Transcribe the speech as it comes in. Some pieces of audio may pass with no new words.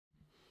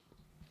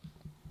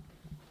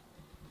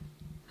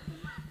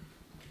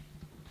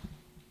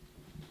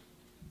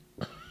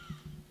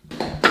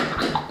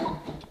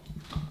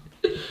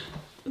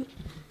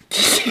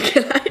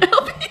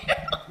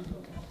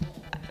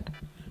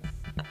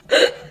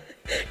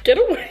Get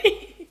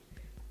away.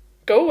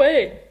 Go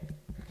away.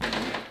 Are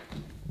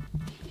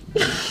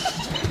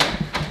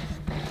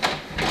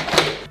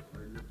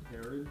your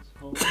parents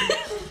home?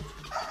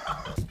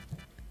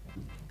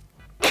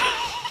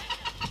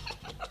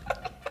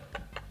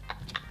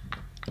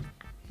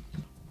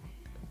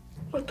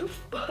 What the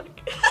fuck?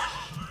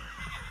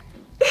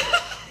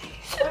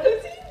 What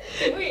is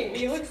he doing?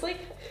 He looks like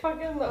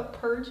fucking the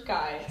purge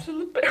guy. It's in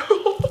the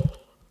barrel.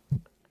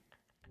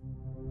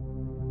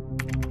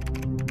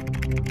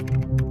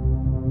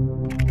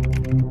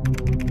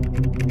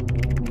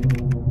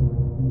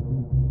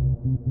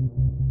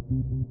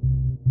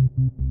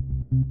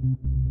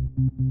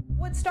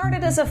 What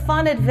started as a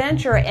fun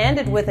adventure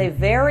ended with a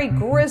very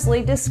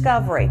grisly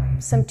discovery.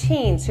 Some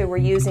teens who were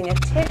using a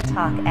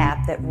TikTok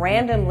app that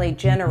randomly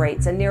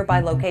generates a nearby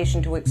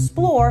location to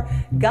explore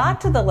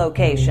got to the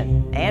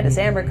location. And as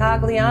Amber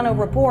Cogliano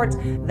reports,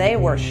 they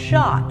were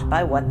shocked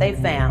by what they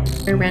found.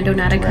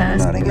 Randonautica.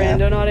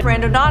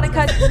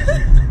 Randonautica.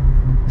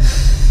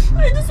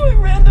 I just went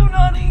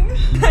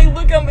randonauting. I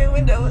look out my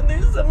window and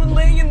there's someone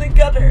laying in the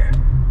gutter.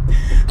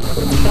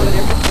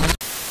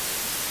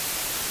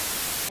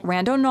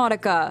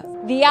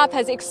 Randonautica. The app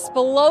has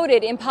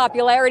exploded in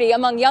popularity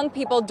among young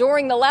people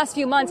during the last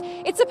few months.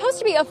 It's supposed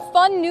to be a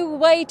fun new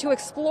way to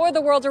explore the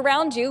world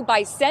around you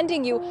by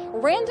sending you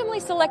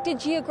randomly selected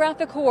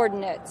geographic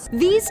coordinates.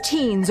 These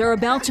teens are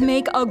about to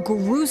make a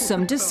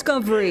gruesome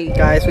discovery.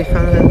 Guys, we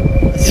found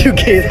a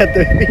suitcase at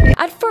the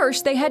At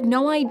first, they had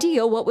no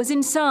idea what was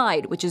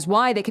inside, which is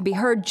why they can be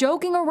heard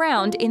joking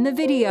around in the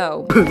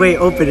video. Wait,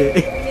 open it.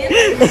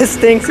 It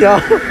stinks,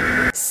 y'all.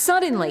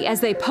 Suddenly, as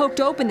they poked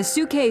open the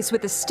suitcase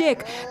with a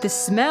stick, the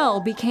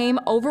smell became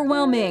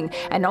overwhelming,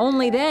 and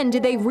only then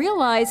did they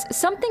realize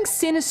something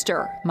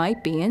sinister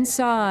might be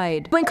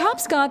inside. When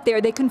cops got there,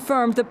 they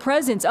confirmed the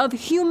presence of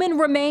human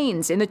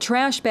remains in the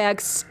trash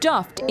bag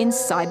stuffed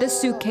inside the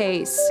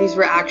suitcase. These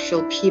were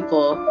actual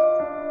people,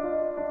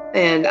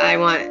 and I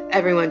want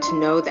everyone to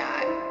know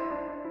that.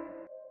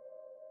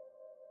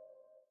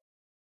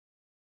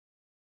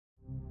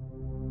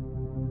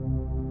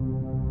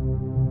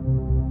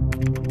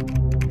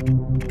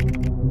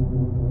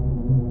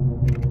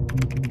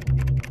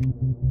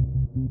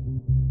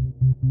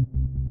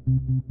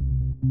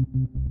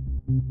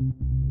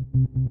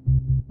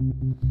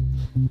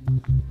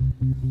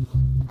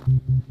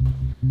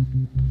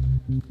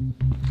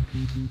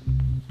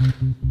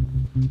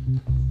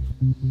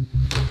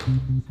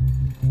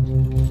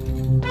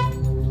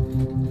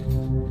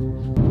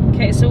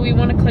 Okay, so we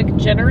want to click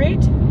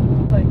generate.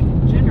 Click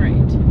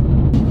generate.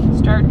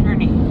 Start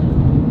journey.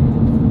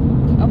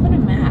 Open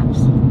in maps.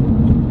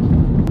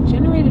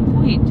 Generated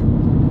point.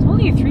 It's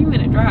only a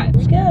 3-minute drive.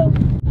 Let's go.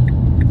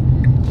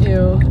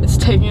 Ew, it's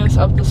taking us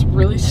up this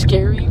really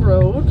scary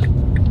road.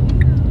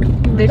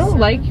 They don't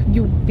like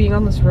you being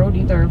on this road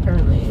either,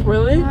 apparently.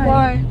 Really?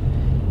 Why?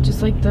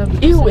 Just like the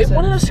Ew, it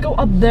wanted us to go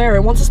up there.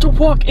 It wants us to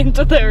walk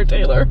into there,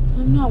 Taylor.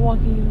 I'm not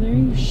walking in there. Are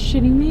you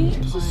shitting me?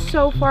 This is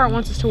so far it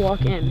wants us to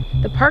walk in.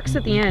 The park's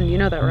at the end. You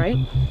know that, right?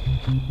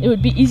 It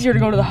would be easier to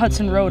go to the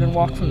Hudson Road and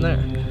walk from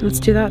there. Let's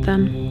do that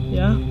then.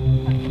 Yeah?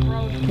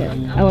 Okay.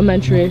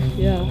 Elementary.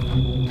 Yeah.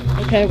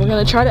 Okay, we're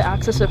gonna try to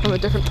access it from a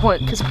different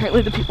point because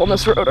apparently the people on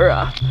this road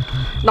are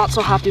not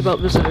so happy about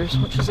visitors,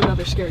 which is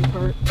another scary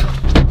part.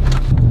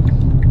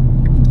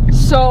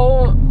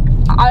 So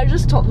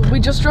we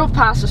just drove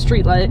past a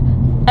street light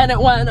and it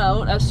went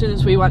out as soon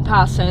as we went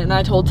past it, and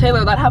I told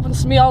Taylor that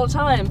happens to me all the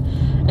time,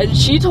 and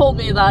she told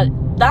me that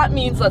that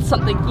means that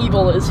something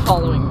evil is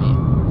following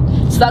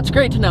me. So that's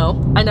great to know.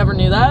 I never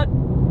knew that.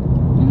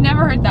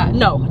 Never heard that.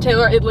 No,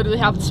 Taylor, it literally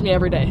happens to me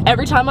every day.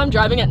 Every time I'm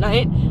driving at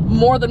night,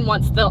 more than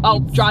once, I'll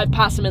drive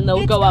past them and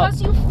they'll go out.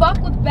 It's because you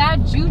fuck with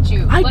bad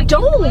juju. I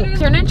don't.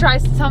 Tiernan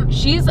tries to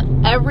she's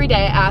every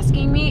day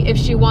asking me if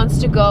she wants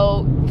to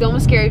go film a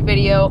scary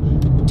video,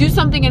 do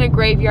something in a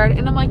graveyard,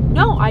 and I'm like,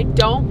 no, I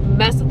don't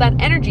mess with that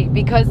energy,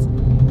 because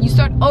you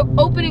start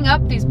opening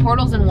up these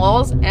portals and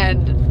walls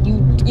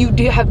and you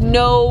do have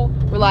no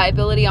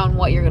reliability on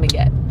what you're gonna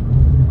get.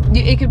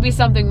 It could be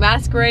something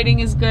masquerading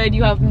is good.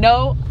 You have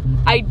no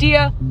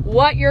idea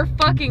what you're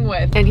fucking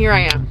with. And here I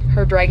am,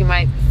 her dragging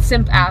my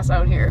simp ass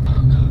out here. Oh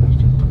God.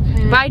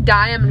 Okay. If I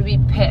die, I'm gonna be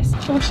pissed.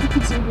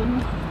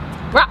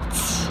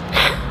 Rats.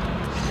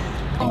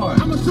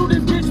 I'ma shoot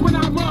this bitch when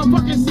I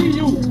motherfucking see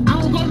you.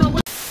 I don't go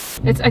nowhere.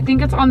 I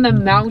think it's on the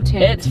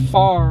mountain. It's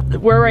far.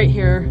 We're right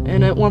here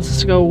and it wants us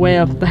to go way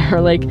up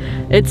there. Like,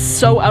 it's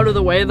so out of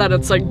the way that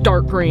it's like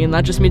dark green.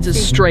 That just means it's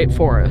straight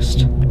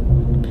forest.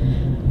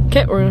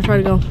 Okay, we're gonna try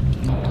to go.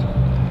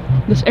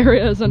 This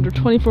area is under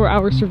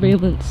 24-hour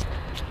surveillance.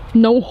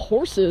 No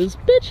horses,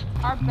 bitch.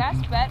 Our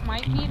best bet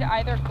might be to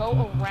either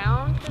go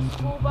around the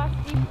school bus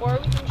deep, or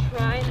we can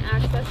try and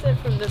access it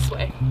from this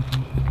way.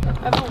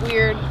 I have a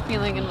weird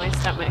feeling in my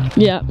stomach.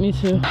 Yeah, me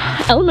too.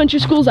 Elementary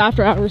schools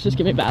after hours just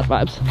give me bad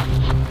vibes.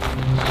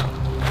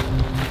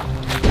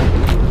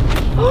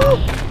 Oh!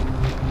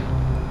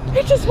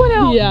 It just went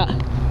out! Yeah.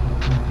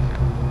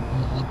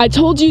 I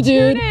told you,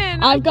 dude. Tune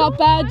in. I've got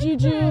bad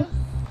juju.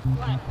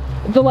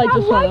 The light That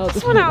just went light out.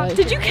 just went out.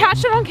 Did you catch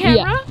it on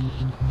camera?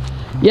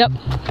 Yep.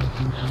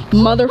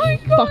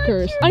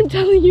 Motherfuckers. I'm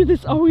telling you,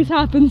 this always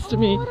happens to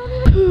me.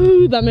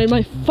 Ooh, that made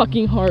my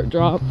fucking heart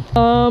drop.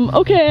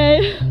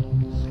 Okay.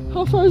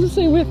 How far is it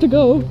saying we have to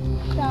go?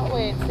 That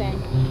way it's saying.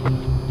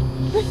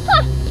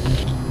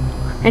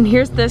 And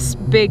here's this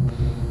big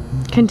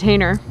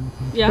container,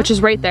 Yeah. which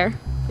is right there.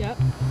 Yep.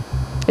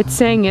 It's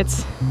saying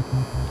it's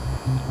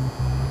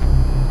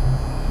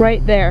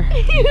right there.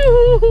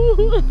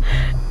 Ew.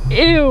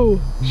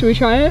 Ew. Should we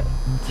try it?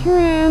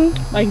 Tyrion,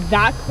 Like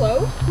that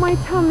close? my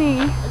tummy.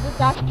 Is it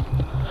that?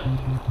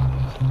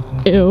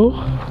 Ew.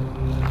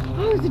 Oh,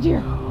 there's a deer.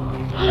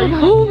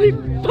 Holy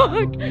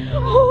fuck.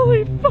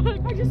 Holy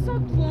fuck. I just saw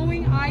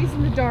glowing eyes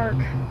in the dark.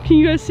 Can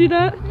you guys see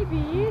that? Maybe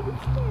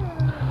it's there.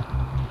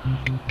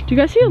 Do you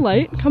guys see a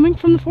light coming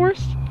from the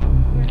forest?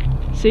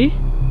 See?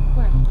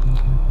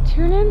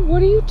 Tyrion,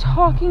 what are you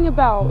talking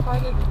about?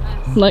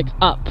 Like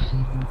up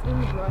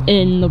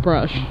in the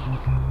brush.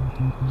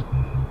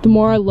 The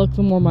more I look,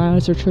 the more my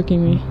eyes are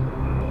tricking me.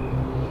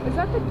 Is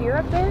that the deer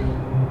up there?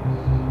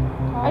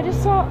 I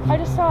just saw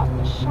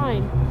a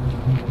shine.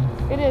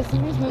 It is.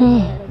 Somebody's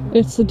moving.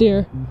 It's the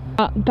deer.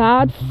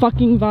 Bad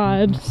fucking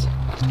vibes.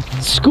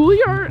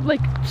 Schoolyard,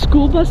 like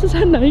school buses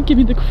at night give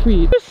me the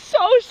creep. It's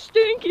so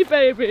stinky,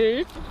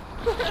 baby.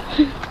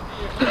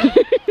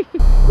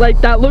 Like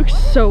that looks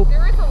so.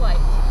 There is a light.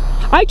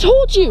 I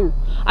told you.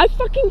 I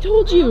fucking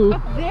told you.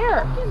 Up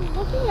there. What are you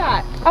looking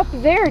at? Up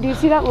there. Do you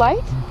see that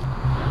light?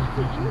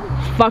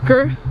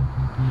 Fucker.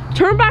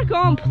 Turn back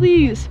on,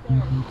 please.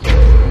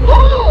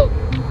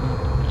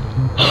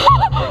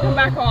 Come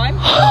back on.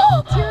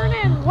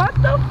 Tyrion, what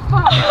the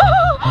fuck?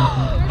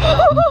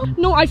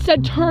 No, I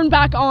said turn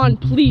back on,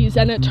 please,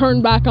 and it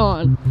turned back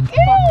on.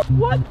 Ew,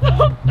 what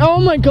the? Oh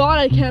my god,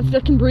 I can't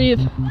fucking breathe.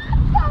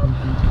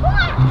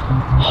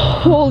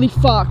 Holy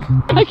fuck.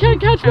 I can't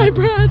catch my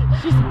breath.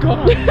 She's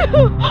gone.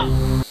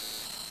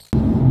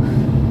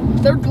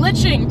 They're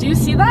glitching. Do you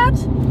see that?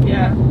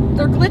 Yeah.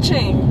 They're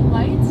glitching.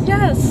 Lights?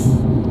 Yes.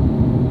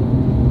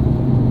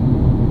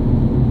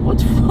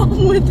 What's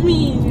wrong with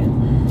me?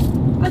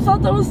 I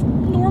thought that was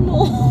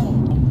normal.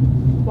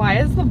 Why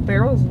is the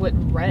barrels lit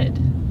red?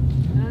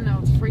 I don't know,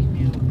 it's freaking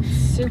me out. It's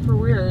super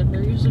weird.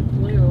 They're usually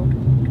blue.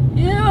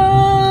 Ew.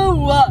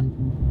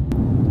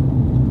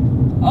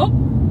 Oh,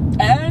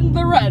 and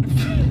they're red.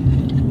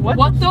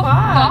 What the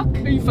fuck?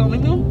 Are you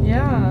filming them?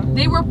 Yeah.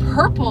 They were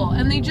purple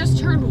and they just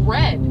turned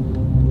red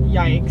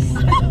Yikes.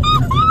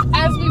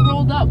 as we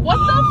rolled up. What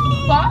the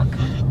fuck?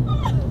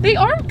 They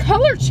aren't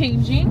color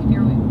changing.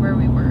 Here where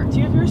we were. Do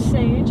you have your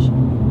sage?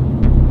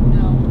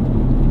 No.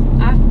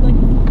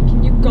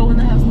 Can you go in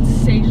the house and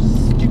sage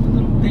this stupid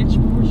little bitch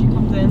before she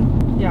comes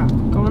in? Yeah.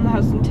 Go in the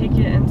house and take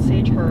it and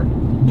sage her.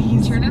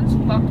 Turnan's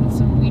fucked with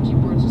some Ouija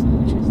boards just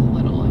when she was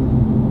little.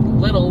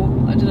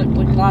 Little. I did it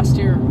like last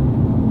year.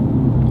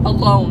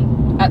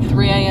 Alone at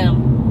 3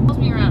 a.m. Pulls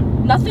me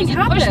around. Nothing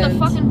happened. Push the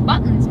fucking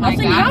buttons, my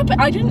Nothing guy.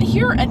 happened. I didn't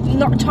hear and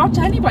not talk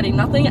to anybody.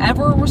 Nothing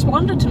ever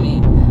responded to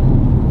me.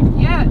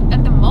 Yeah,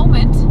 at the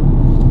moment.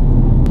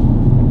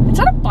 It's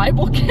at a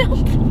Bible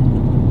camp.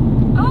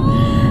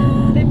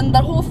 And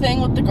that whole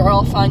thing with the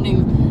girl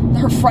finding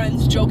her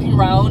friends joking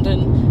around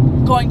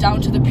and going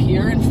down to the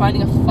pier and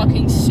finding a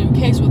fucking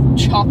suitcase with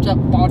chopped up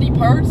body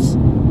parts. Oh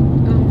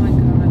my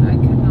god, I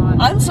could not.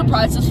 I'm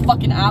surprised this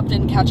fucking app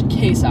didn't catch a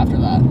case after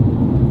that.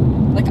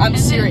 Like, I'm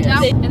serious.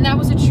 And that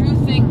was a true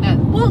thing that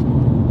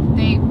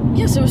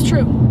Yes, it was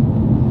true.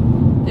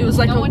 It was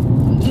like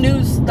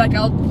news, like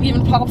I'll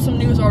even pop some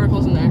news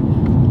articles in there.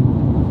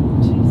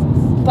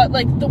 Jesus. But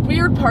like the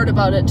weird part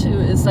about it too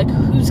is like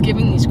who's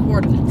giving these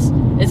coordinates?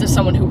 Is it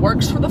someone who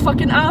works for the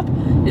fucking app?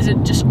 Is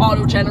it just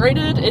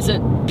auto-generated? Is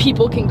it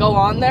people can go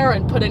on there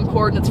and put in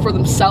coordinates for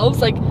themselves?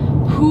 Like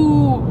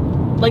who,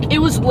 like it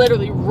was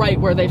literally right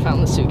where they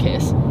found the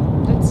suitcase.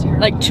 That's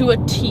terrible. Like to a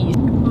T.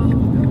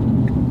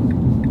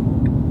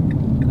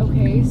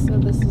 Okay, so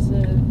this is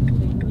a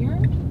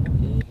vineyard?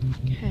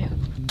 Okay,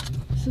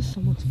 this is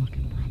someone's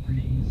fucking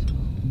property.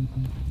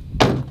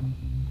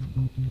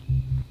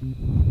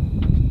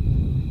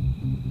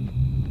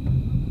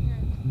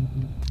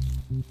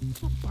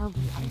 Not barbed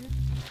wire.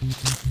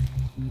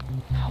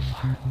 How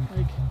far?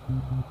 Like,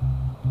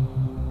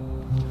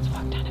 let's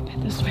walk down a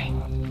bit this way.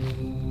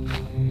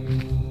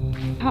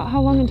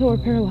 How long until we're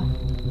parallel? A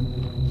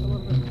little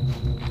bit.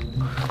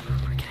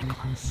 We're getting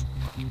close.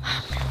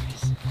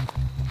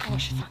 Oh,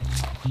 she's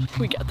fine.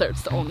 We get there,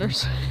 it's the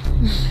owners.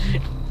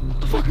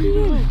 What the fuck are you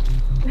doing?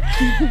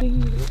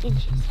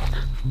 Anxious.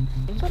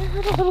 But I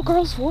heard a little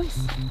girl's voice.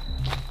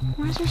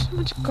 Why is there so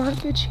much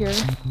garbage here?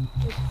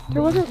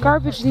 There wasn't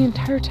garbage the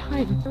entire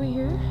time. Are we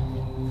here?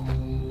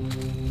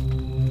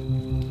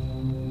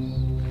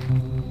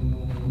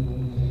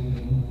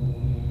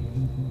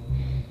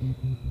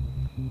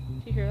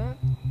 Do you hear that?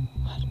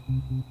 What?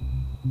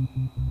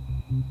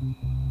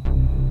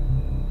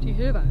 Do you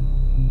hear that?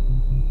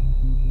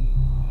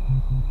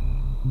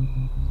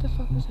 What the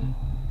fuck was that?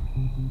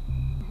 You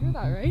hear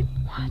that, right?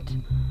 What?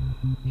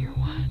 Hear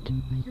what? I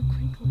hear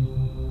crinkling.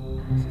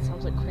 It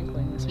sounds like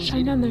crinkling.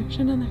 Shine down there,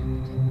 shine down there.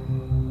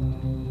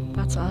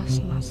 That's us,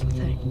 and that's the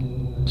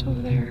thing. It's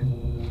over there.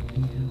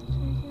 Anything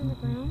on the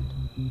ground?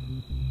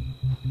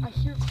 I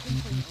hear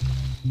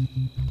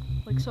crinkling.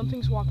 Like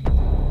something's walking.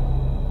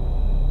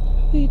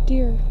 Probably a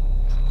deer.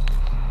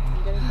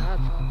 I'm getting bad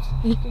vibes.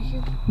 You can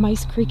hear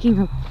mice creaking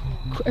or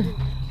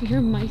you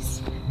hear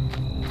mice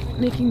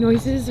making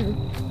noises or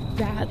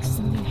rats,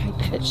 something high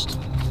pitched.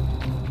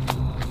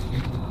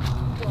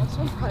 Well, it's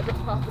on private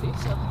property,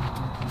 so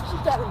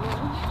keep that in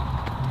mind.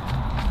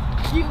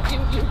 You.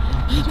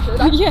 Did you hear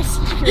that? Yes.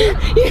 Did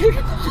you hear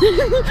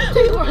that?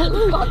 Taylor,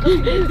 holy fuck.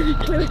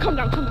 Okay. Taylor, come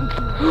down.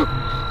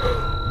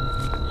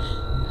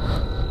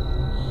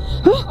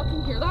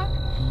 Fucking hear that?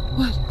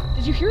 What?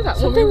 Did you hear that?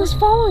 Something was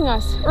following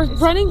us or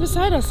running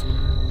beside us.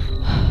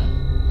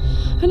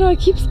 I know. I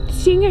keep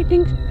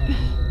thinking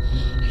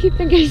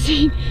I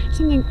see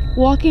something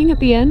walking at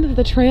the end of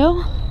the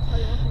trail.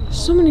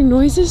 So many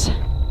noises.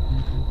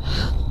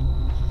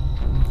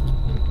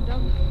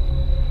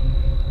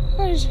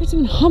 I just heard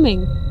someone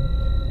humming.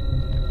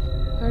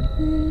 Heard.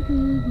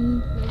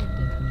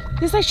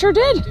 Yes, I sure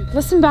did.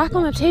 Listen back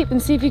on the tape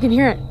and see if you can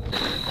hear it.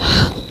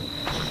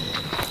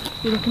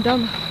 You're looking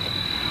down.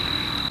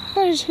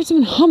 I just heard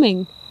someone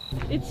humming.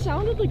 It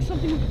sounded like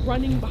something was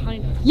running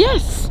behind us.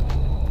 Yes.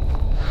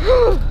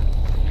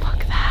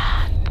 Look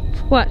that.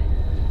 What?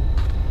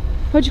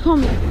 What'd you call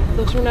me?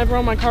 Those were never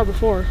on my car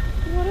before.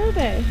 What are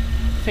they?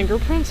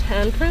 Fingerprints?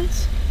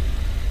 Handprints?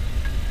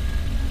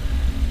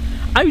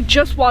 I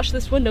just washed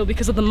this window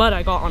because of the mud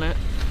I got on it.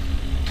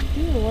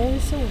 Ew, why are they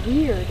so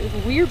weird? It's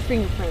weird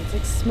fingerprints,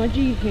 like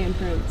smudgy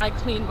handprints. I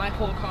cleaned my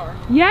whole car.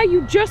 Yeah,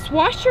 you just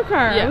washed your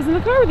car. Yeah. I was in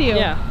the car with you.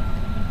 Yeah.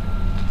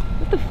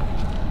 What the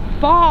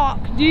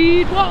fuck,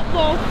 dude? What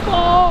the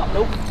fuck?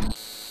 Nope.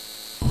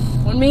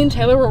 When me and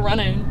Taylor were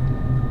running,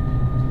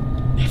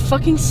 it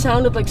fucking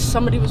sounded like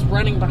somebody was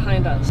running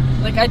behind us.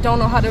 Like, I don't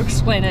know how to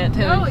explain it.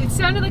 Taylor. No, it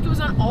sounded like it was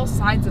on all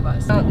sides of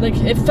us. Like,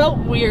 it felt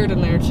weird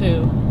in there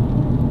too.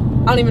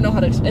 I don't even know how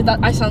to explain it.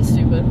 I sound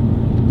stupid.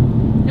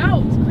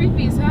 No, it's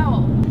creepy as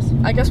hell.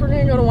 I guess we're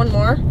gonna go to one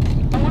more.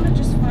 I want to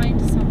just find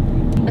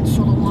something. And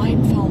so the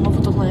lion fell in love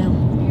with the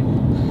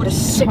lamb. What a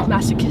sick,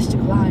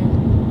 masochistic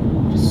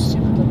lion. What a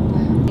stupid little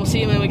lamb. We'll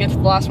see when we get to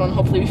the last one.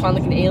 Hopefully we find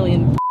like an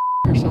alien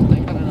or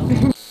something. I don't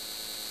know.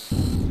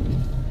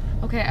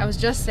 Okay, I was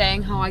just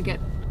saying how I get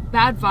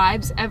bad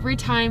vibes every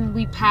time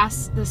we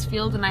pass this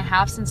field, and I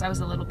have since I was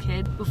a little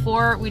kid.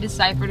 Before we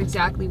deciphered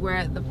exactly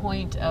where the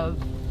point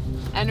of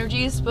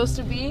energy is supposed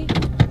to be,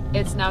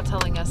 it's now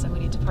telling us that we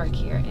need to park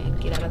here and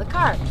get out of the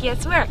car.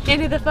 Guess where?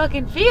 Into the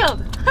fucking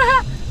field.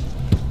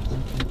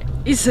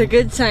 It's a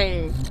good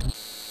sign.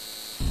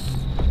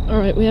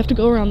 Alright, we have to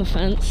go around the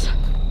fence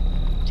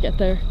to get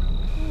there.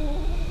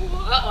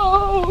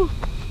 Oh!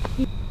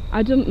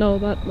 I didn't know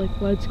that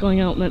like lights going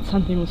out meant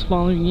something was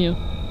following you.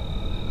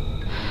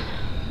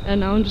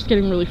 And now I'm just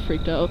getting really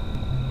freaked out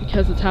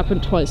because it's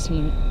happened twice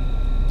tonight.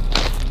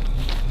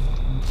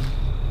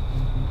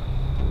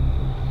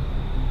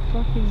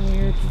 Fucking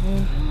weird,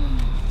 man.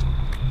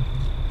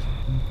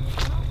 I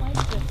don't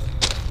like this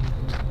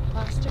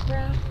plastic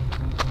wrap.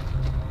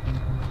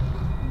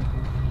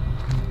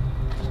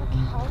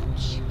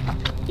 Couch.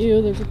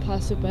 Ew, there's a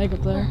plastic bag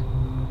up there.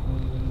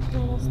 We're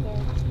almost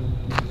there.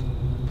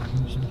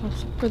 There's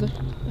plastic further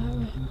that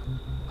way.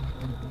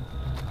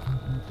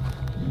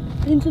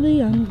 Into the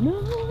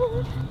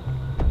unknown.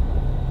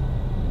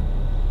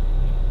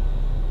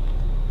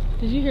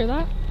 Did you hear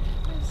that?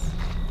 Yes.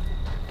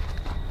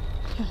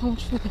 Okay, how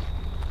much further?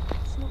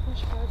 It's not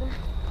much farther.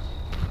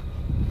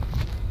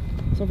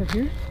 It's over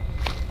here?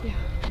 Yeah.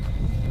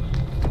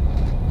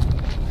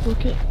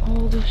 Look at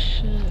all this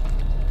shit.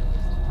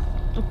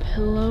 A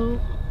pillow.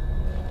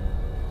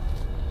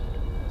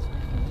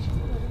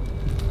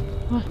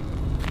 What?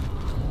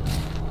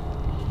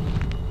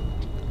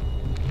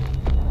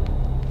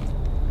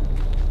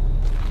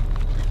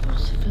 What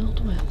was it filled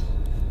with?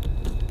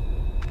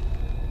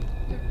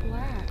 They're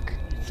black.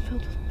 It's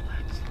filled with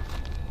black stuff.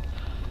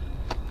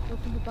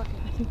 Open the bucket.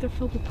 I think they're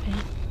filled with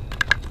paint.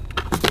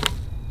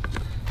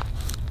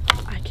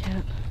 I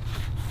can't.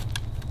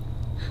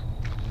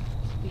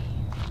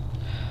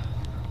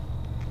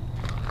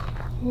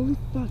 Holy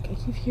fuck, I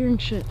keep hearing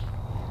shit.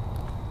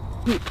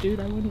 Wait, dude,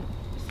 I wouldn't.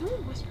 Is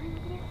someone whispering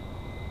over there?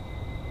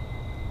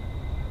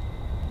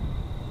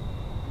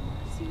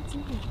 Let's see what's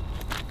in here.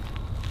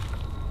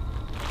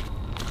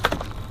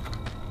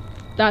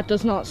 That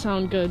does not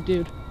sound good,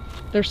 dude.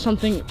 There's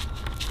something,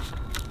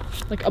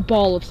 like a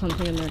ball of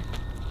something in there.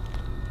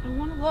 I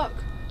want to look.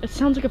 It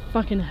sounds like a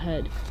fucking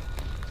head.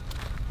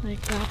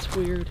 Like, that's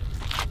weird.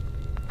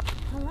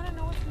 I want to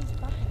know what's in this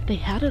bucket. They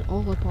had it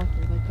all up on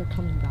here, like they're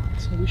coming back,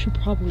 so we should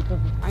probably go.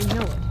 I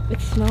know it.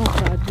 It smells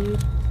bad,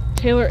 dude.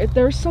 Taylor,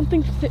 there's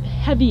something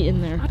heavy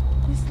in there.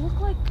 This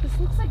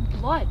looks like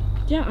blood.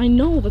 Yeah, I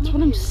know, that's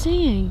what I'm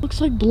saying. Looks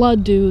like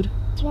blood, dude.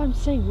 That's what I'm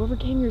saying. Whoever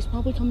came here is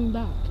probably coming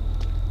back.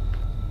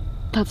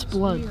 That's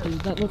blood, dude.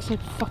 That looks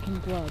like fucking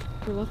blood.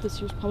 Who left this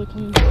year's probably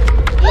coming.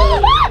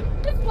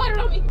 It's splattered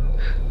on me.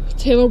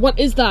 Taylor, what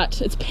is that?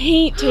 It's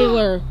paint,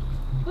 Taylor.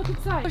 Look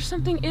inside. There's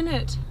something in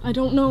it. I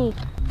don't know.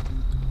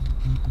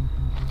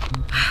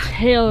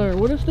 Taylor,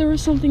 what if there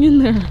was something in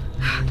there?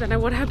 Then I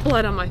would have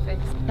blood on my face.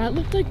 That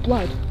looked like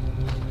blood.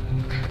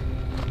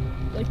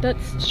 Like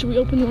that's, should we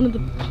open one of the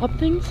pop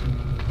things?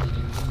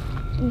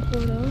 And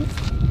pour it out?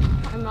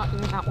 I'm not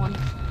doing that one.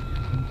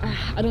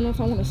 I don't know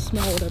if I want to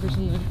smell whatever's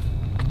in there.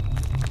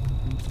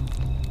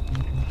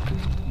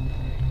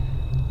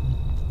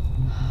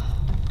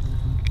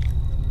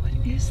 What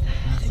is that?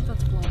 I think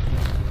that's blood.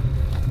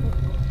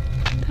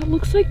 That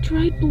looks like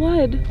dried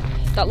blood.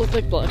 That looked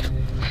like blood.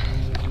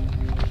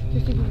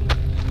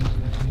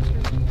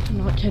 I'm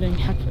not kidding.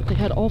 Heck, they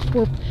had all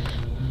 4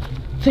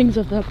 things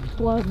of that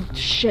blood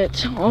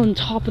shit on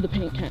top of the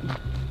paint can.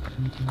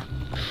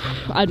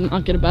 I'm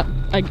not get a bad.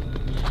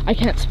 I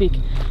can't speak.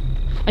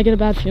 I get a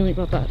bad feeling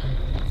about that.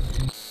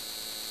 I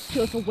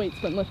feel like a weight's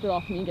been lifted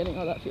off me getting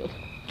out of that field.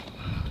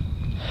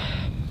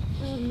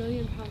 Oh, a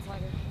million pounds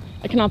lighter.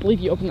 I cannot believe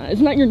you opened that.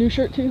 Isn't that your new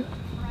shirt too?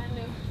 Brand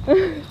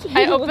new.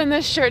 I opened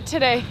this shirt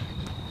today.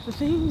 The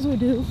things we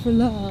do for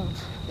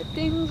love. The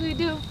things we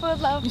do for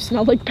love. You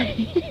smell like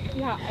paint.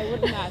 Yeah, I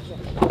would imagine.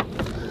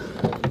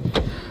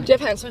 Do you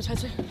have hand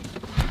sanitizer?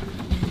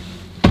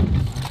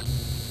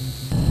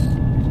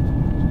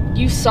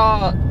 You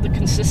saw the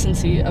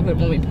consistency of it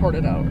when we poured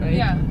it out, right?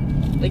 Yeah.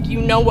 Like,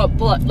 you know what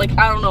blood, like,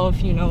 I don't know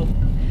if you know.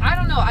 I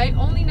don't know. I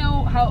only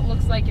know how it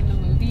looks like in the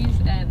movies,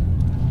 and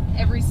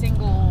every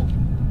single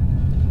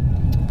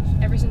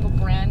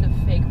brand of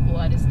fake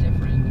blood is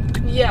different.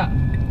 Yeah.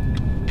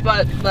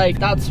 But, like,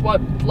 that's what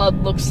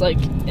blood looks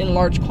like in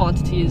large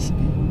quantities.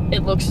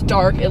 It looks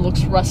dark, it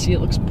looks rusty, it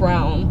looks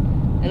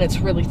brown, and it's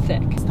really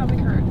thick. Stomach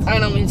hurts. I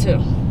know, me too.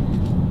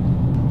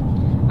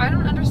 I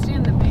don't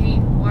understand the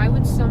paint. Why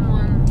would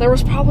someone... There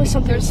was probably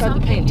something There's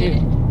inside the paint,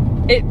 dude.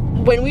 it.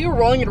 When we were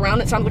rolling it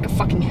around, it sounded like a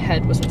fucking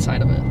head was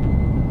inside of it.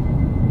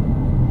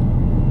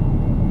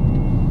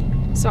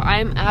 So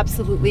I'm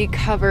absolutely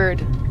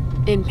covered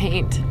in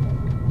paint.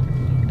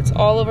 It's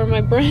all over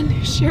my brand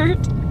new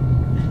shirt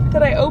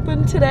that I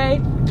opened today.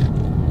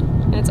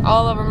 And it's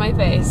all over my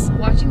face.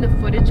 Watching the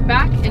footage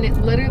back, and it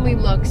literally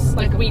looks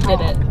like we did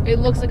it. It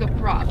looks like a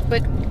prop.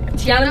 But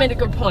Tiana made a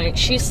good point.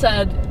 She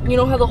said, you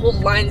know how the whole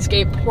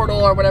Lionsgate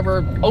portal or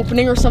whatever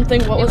opening or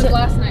something, what was it?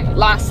 Last night.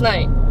 Last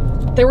night.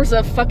 There was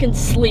a fucking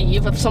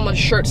sleeve of someone's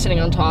shirt sitting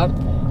on top.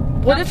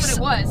 What That's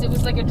what it was. It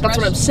was like a dress. That's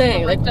what I'm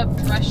saying. Like, up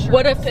dress shirt.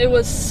 what if it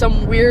was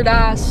some weird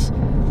ass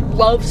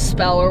love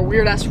spell or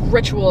weird ass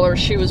ritual, or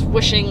she was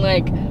wishing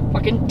like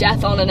fucking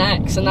death on an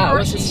ex, and that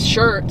was his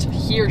shirt,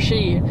 he or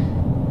she.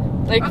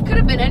 Like, it could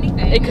have been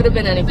anything. It could have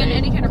been anything. Could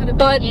have been any kind of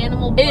but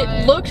animal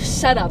blood. It looked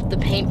set up, the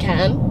paint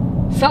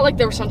can. Felt like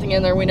there was something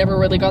in there. We never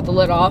really got the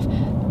lid off.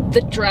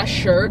 The dress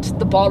shirt,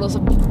 the bottles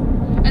of,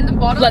 and the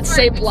bottles, let's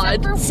say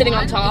blood, sitting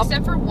on top.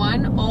 Except for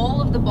one,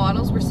 all of the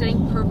bottles were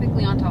sitting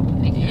perfectly on top of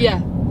the paint can.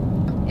 Yeah.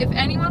 If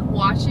anyone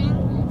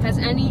watching has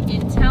any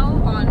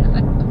intel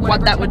on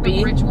what that would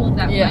be, ritual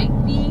that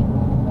might be,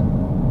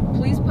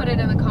 please put it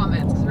in the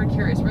comments, because we're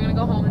curious. We're gonna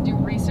go home and do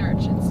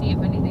research and see if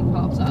anything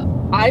pops up.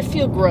 I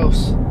feel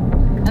gross.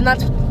 And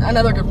that's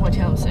another good point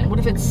Tiana was saying. What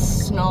if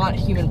it's not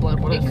human blood?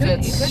 What if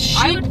it's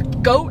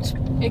sheep, goat?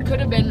 It could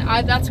have been,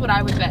 that's what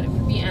I would bet. It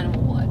would be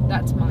animal blood.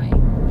 That's my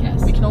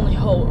guess. We can only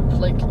hope,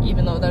 like,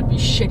 even though that'd be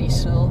shitty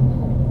still.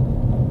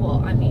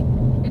 Well, I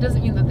mean, it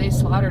doesn't mean that they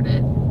slaughtered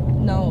it.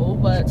 No,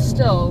 but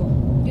still.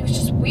 It was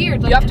just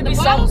weird. Like, you have to the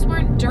bottles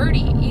weren't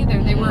dirty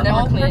either. They were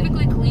all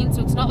perfectly clean,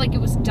 so it's not like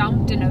it was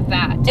dumped in a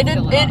vat. It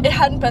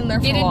hadn't been there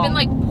for long. It had been,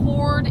 like,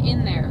 poured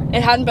in there.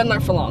 It hadn't been there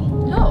for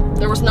long. No.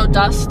 There was no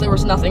dust, there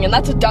was nothing, and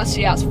that's a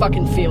dusty ass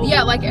fucking field.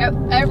 Yeah, like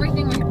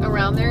everything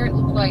around there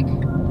looked like...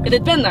 It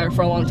had been there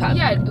for a long time.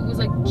 Yeah, it was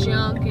like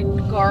junk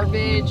and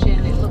garbage,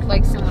 and it looked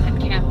like someone had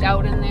camped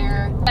out in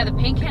there. Yeah, the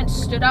paint can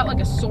stood out like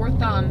a sore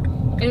thumb,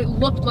 and it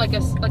looked like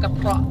a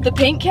prop. The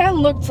paint can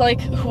looked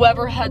like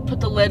whoever had put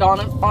the lid on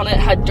it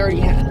had dirty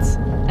hands.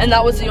 And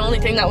that was the only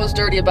thing that was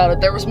dirty about it.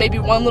 There was maybe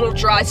one little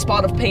dry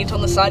spot of paint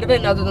on the side of it,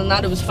 and other than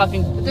that, it was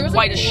fucking there was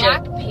white like as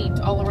black shit. Paint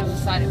all around the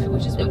side of it,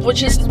 which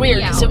is weird,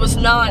 because it was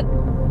not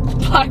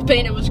black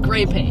paint, it was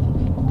gray paint.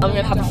 I'm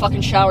gonna have a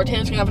fucking shower.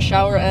 Tanner's gonna have a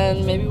shower,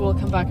 and maybe we'll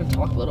come back and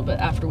talk a little bit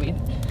after we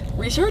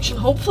research and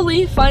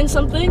hopefully find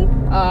something.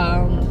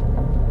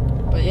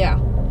 But yeah,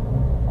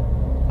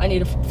 I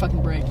need a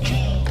fucking break.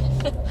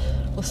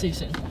 We'll see you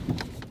soon.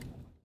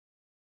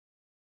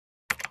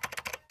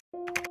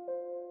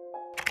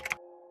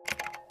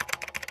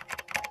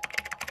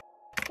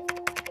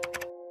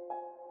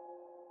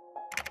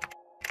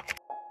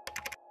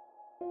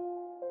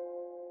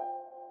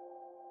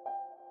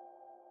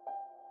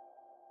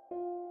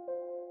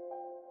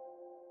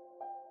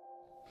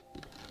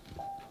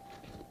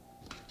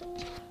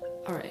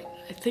 Alright,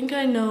 I think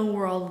I know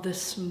where all of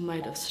this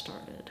might have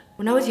started.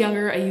 When I was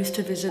younger, I used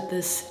to visit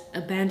this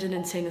abandoned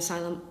insane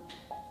asylum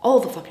all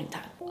the fucking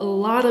time. A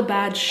lot of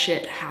bad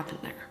shit happened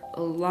there.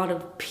 A lot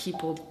of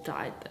people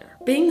died there.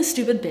 Being the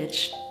stupid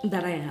bitch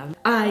that I am,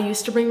 I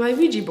used to bring my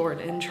Ouija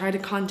board and try to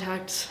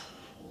contact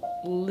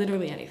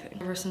literally anything.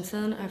 Ever since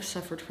then, I've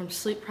suffered from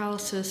sleep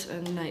paralysis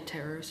and night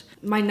terrors.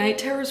 My night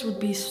terrors would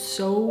be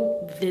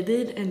so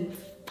vivid and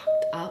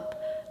fucked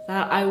up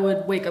that I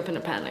would wake up in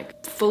a panic,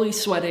 fully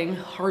sweating,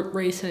 heart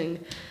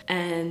racing,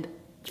 and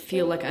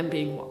feel like I'm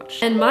being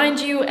watched. And mind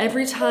you,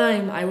 every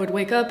time I would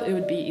wake up, it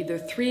would be either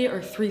 3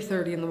 or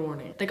 3:30 in the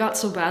morning. They got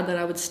so bad that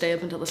I would stay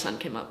up until the sun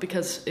came up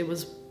because it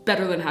was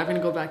better than having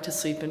to go back to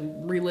sleep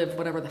and relive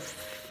whatever the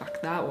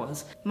fuck that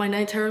was. My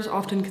night terrors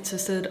often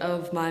consisted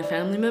of my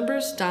family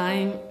members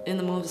dying in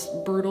the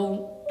most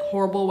brutal,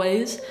 horrible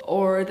ways,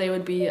 or they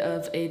would be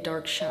of a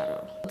dark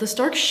shadow. This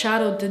dark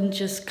shadow didn't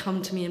just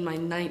come to me in my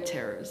night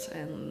terrors,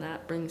 and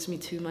that brings me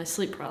to my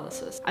sleep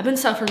paralysis. I've been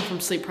suffering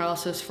from sleep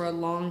paralysis for a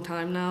long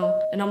time now,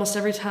 and almost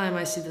every time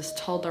I see this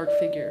tall, dark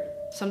figure.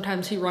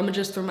 Sometimes he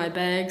rummages through my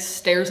bags,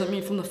 stares at me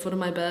from the foot of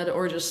my bed,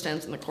 or just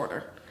stands in the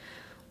corner,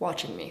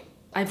 watching me.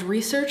 I've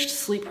researched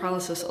sleep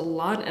paralysis a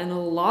lot, and a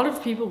lot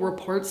of people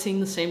report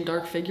seeing the same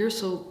dark figure,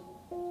 so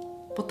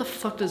what the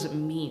fuck does it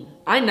mean?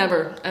 I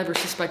never ever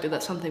suspected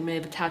that something may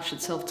have attached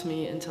itself to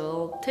me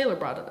until Taylor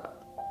brought it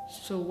up.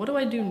 So what do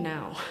I do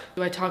now?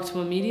 Do I talk to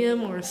a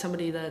medium or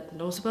somebody that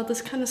knows about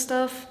this kind of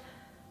stuff?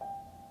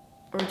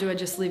 Or do I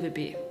just leave it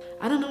be?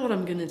 I don't know what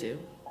I'm gonna do.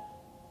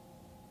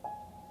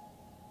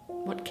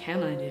 What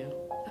can I do?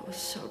 That was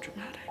so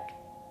dramatic.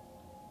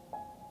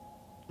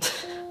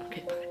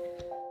 Okay, bye.